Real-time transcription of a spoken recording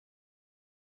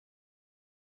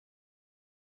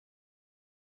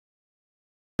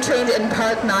trained in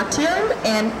Bharatanatyam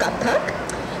and Kathak.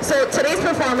 So today's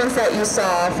performance that you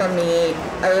saw from me,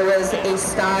 it was a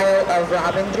style of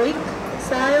Rabindra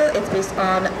style. It's based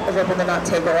on Rabindranath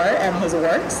Tagore and his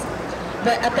works.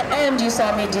 But at the end, you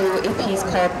saw me do a piece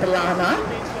called Bilana,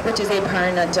 which is a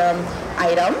Bharatanatyam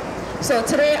item. So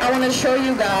today I want to show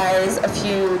you guys a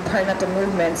few Bharatanatyam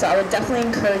movements. So I would definitely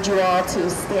encourage you all to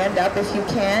stand up if you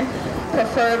can.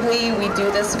 Preferably, we do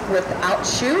this without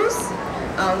shoes.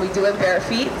 We do it bare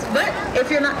feet. But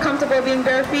if you're not comfortable being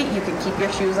bare feet, you can keep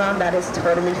your shoes on. That is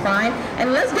totally fine.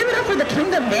 And let's give it up for the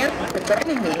Kingdom Dance for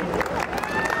joining me.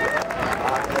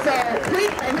 So please,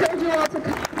 I encourage you all to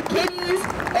come. Kiddies,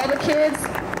 all the kids,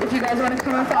 if you guys want to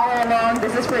come and follow along,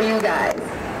 this is for you guys.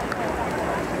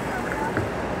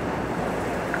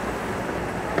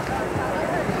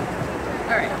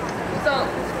 Alright, so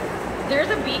there's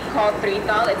a beat called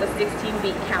 3-tal. It's a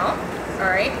 16-beat count.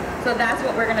 Alright, so that's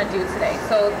what we're going to do today.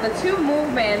 So the two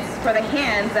movements for the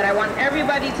hands that I want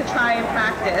everybody to try and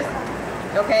practice,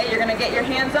 okay, you're going to get your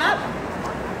hands up.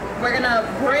 We're going to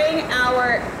bring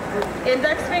our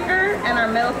index finger and our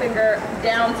middle finger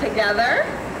down together,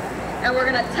 and we're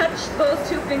going to touch those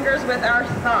two fingers with our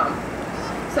thumb.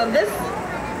 So this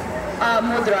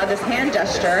mudra, this hand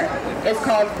gesture, is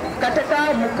called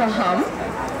Kataka Mukham.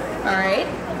 Alright,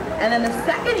 and then the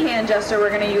second hand gesture we're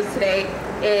going to use today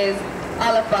is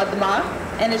Alapadma,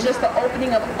 and it's just the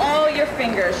opening of all your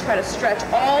fingers. Try to stretch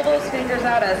all those fingers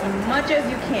out as much as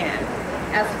you can,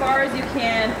 as far as you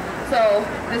can. So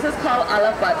this is called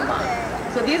Alapadma.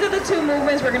 So these are the two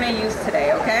movements we're going to use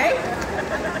today, okay?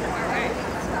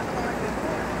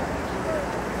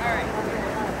 Alright.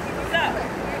 So,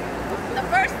 the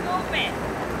first movement,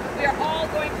 we are all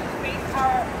going to face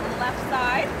our left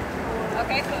side.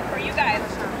 Okay, so for you guys,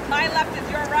 my left is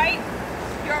your right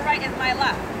is my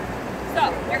left. So,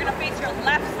 you're going to face your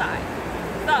left side.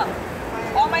 So,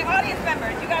 all my audience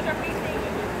members, you guys are facing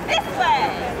this way.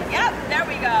 Yep, there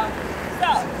we go.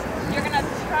 So, you're going to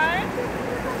turn.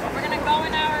 We're going to go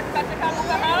in our Kathak,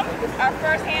 our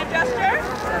first hand gesture.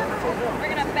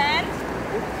 We're going to bend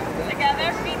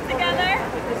together, feet together,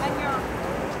 and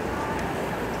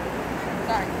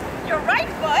your right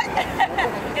foot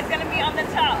is going to be on the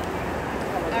toe.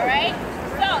 All right?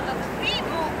 So the feet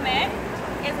movement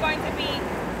is going to be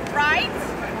right,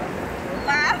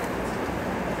 left,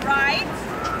 right,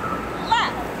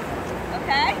 left.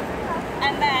 Okay?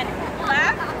 And then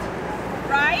left,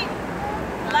 right,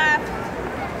 left,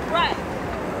 right.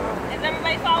 Is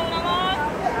everybody following along?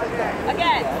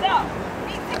 Again, so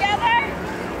feet together,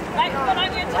 right foot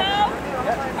on your toe.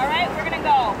 All right, we're gonna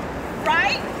go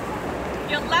right.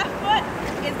 Your left foot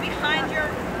is behind your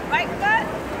right foot,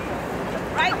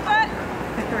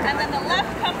 and then the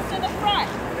left comes to the front.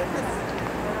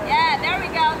 Yeah, there we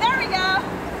go, there we go.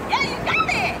 Yeah, you got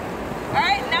it. All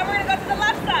right, now we're gonna go to the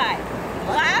left side.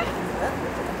 Left,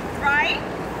 right,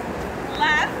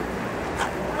 left,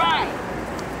 right.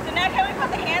 So now can we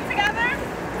put the hand together?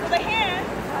 So the hand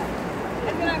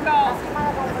is going to go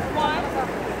 1,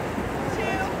 2,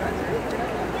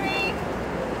 3,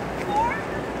 4,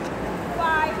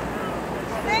 5,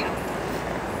 6,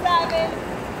 7,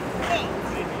 8.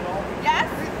 Yes?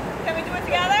 Can we do it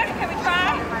together? Can we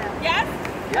try? Yes?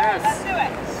 Yes. Let's do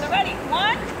it. So ready?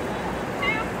 1,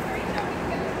 2, 3.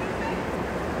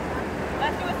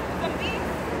 Let's do it with some beats.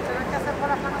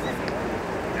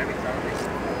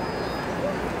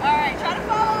 All right, try to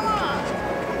follow along.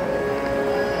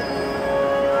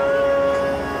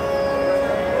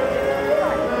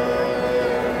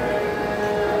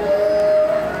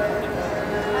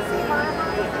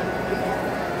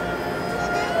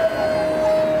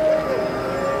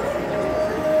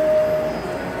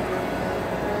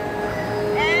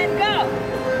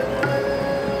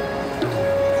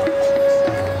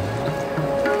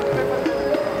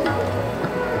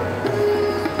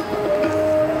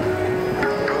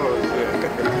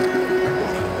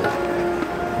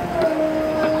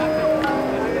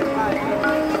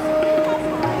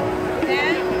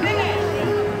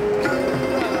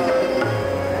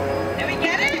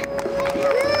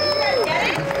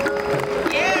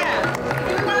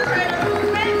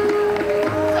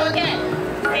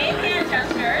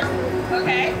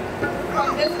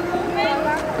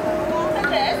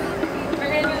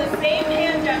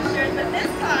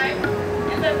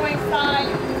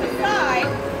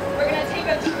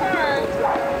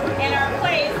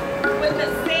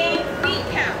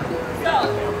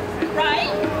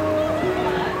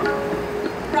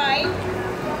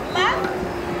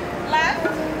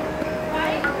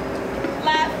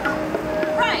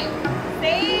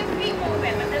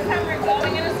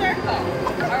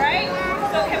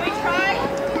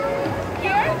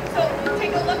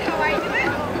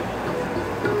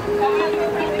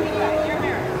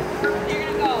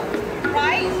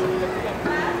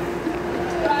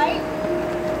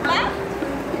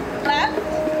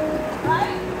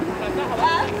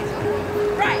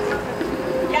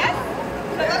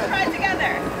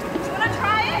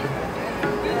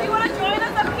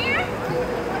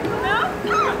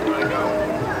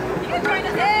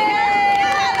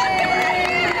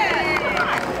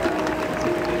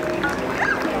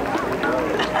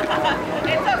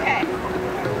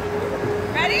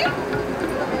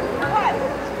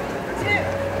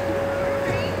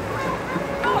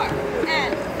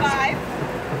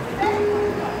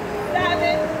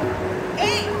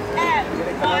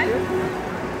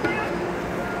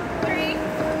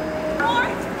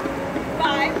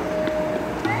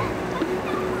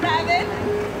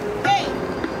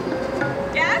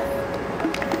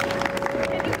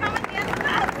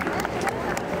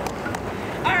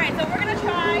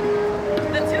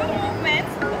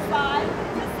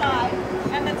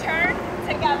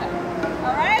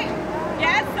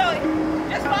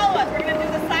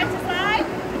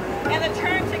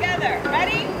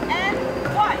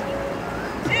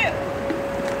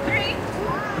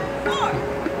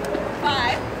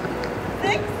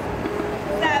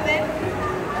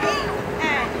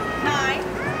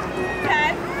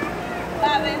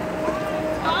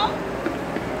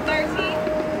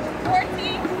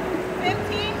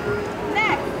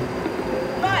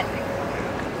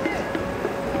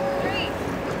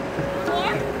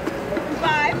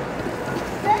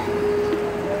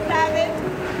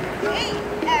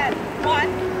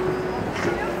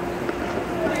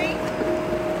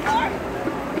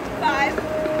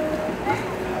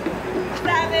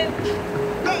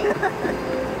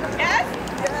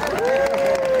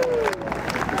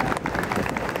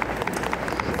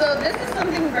 So this is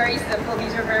something very simple.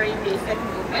 These are very basic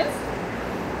movements.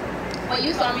 What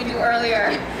you saw me do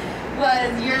earlier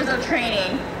was years of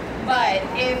training. But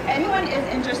if anyone is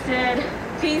interested,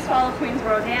 please follow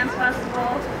Queensboro Dance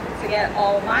Festival to get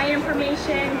all my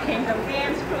information, Kingdom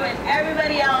Dance Crew, and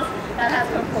everybody else that has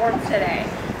performed today.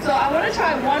 So I want to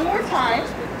try one more time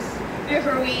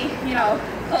before we,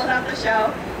 close out the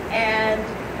show. And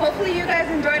hopefully you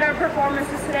guys enjoyed our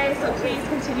performances today, so please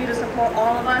continue to support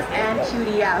all of us and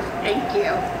QDF. Thank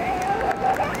you.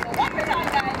 One more time,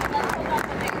 guys. Let's hold on to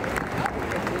this.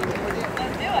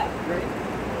 Let's do it. Ready?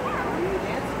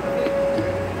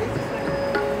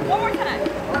 One more time.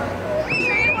 You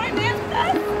sure you want to dance with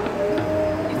us?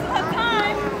 You still have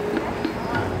time.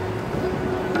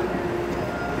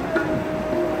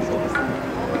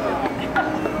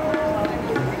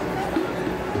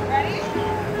 Ready?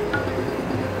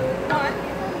 1,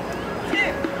 2,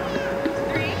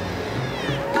 3,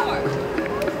 4,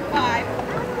 5,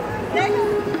 6,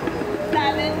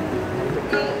 7,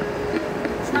 8,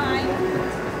 9,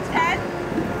 10,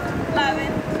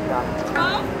 11,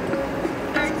 12,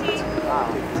 13,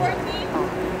 14,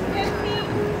 15,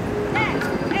 10,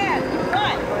 and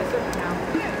 1,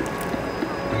 2,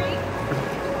 3,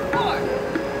 4,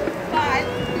 5,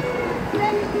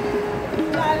 6,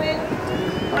 7,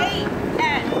 8,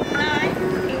 and 9.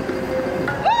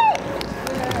 Woo!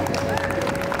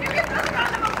 You get this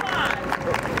round of applause.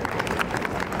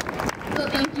 So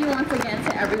thank you once again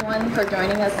to everyone for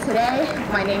joining us today.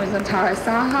 My name is Antara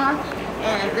Saha,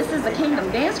 and this is the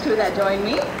Kingdom Dance Crew that joined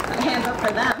me. Hands up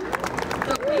for them.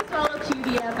 So please follow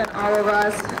QDF and all of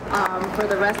us for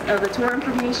the rest of the tour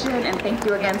information, and thank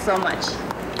you again so much.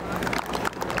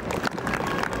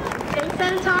 Thanks,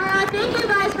 Antara. Thank you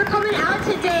guys for coming out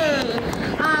today.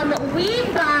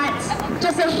 We've got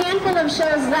just a handful of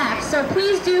shows left, so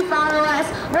please do follow us.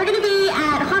 We're going to be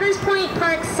at Hunters Point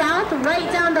Park South,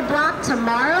 right down the block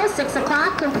tomorrow, 6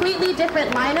 o'clock, completely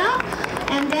different lineup.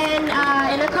 And then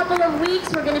in a couple of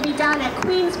weeks, we're going to be down at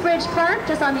Queensbridge Park,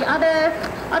 just on the other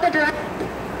direction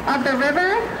of the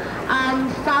river,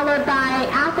 followed by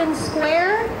Athens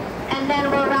Square. And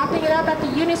then we're wrapping it up at the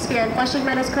Unisphere in Flushing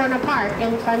Meadows Corner Park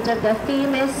in front of the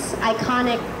famous,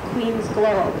 iconic Queen's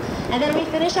Globe. And then we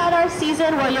finish out our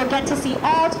season where you'll get to see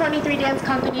all 23 dance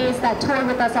companies that toured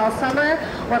with us all summer.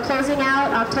 We're closing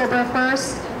out October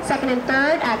 1st, 2nd, and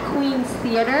 3rd at Queen's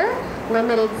Theater,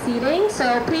 limited seating.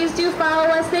 So please do follow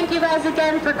us. Thank you guys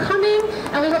again for coming,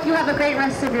 and we hope you have a great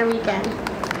rest of your weekend.